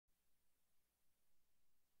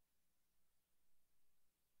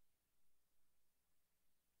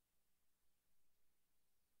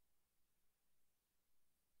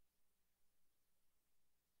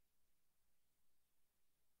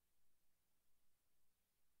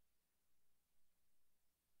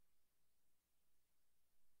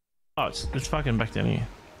Oh, it's fucking back down here.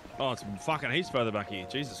 Oh, it's fucking heaps further back here.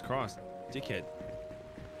 Jesus Christ. Dickhead.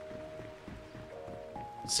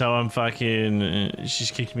 So I'm fucking... she's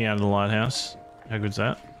kicked me out of the lighthouse. How good's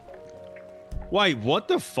that? Wait, what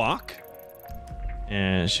the fuck?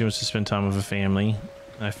 Yeah, she wants to spend time with her family.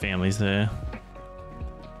 Her family's there.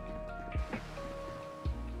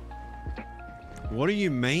 What do you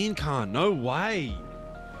mean, Khan? No way.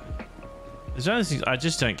 There's other things. I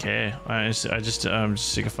just don't care. I'm just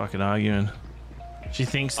sick of fucking arguing. She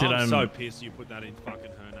thinks that I'm so pissed you put that in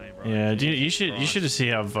fucking her name, bro. Yeah, you should have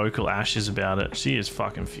seen how vocal Ash is about it. She is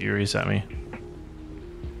fucking furious at me.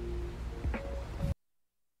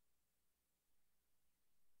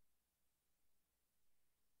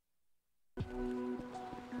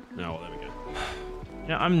 No, well, there we go.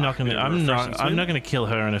 Yeah, I'm not gonna kill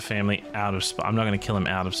her and her family out of spite. I'm not gonna kill him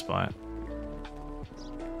out of spite.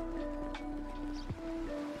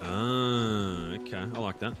 Ah, okay, I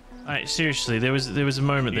like that. Alright, seriously, there was a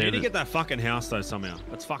moment there. You need to get that fucking house though somehow.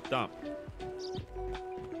 That's fucked up.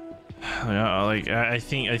 Yeah, like I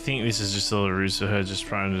think this is just all a ruse for her, just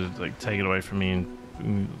trying to like take it away from me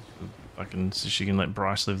and fucking so she can let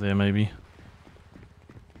Bryce live there maybe.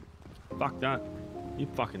 Fuck that.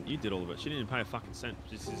 You did all of it. She didn't even pay a fucking cent.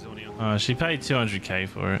 She paid 200k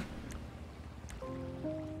for it.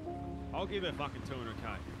 I'll give her fucking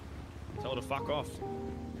 200k. Tell her to fuck off.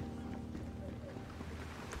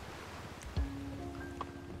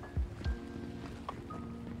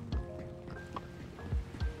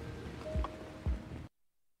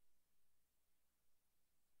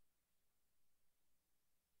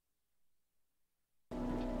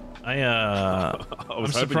 I'm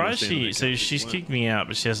surprised she's kicked me out,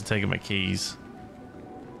 but she hasn't taken my keys.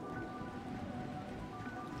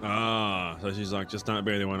 Ah, so she's like, just don't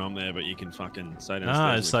be there when I'm there, but you can fucking stay downstairs.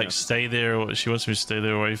 Ah, it's like stay there. She wants me to stay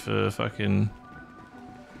there away for fucking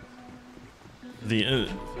the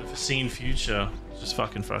foreseen future. It's just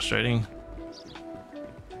fucking frustrating.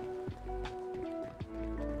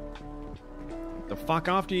 The fuck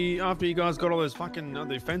after you guys got all those fucking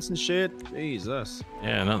other fence and shit? Jesus.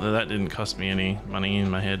 Yeah, not that didn't cost me any money in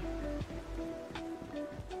my head.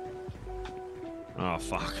 Oh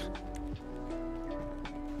fuck.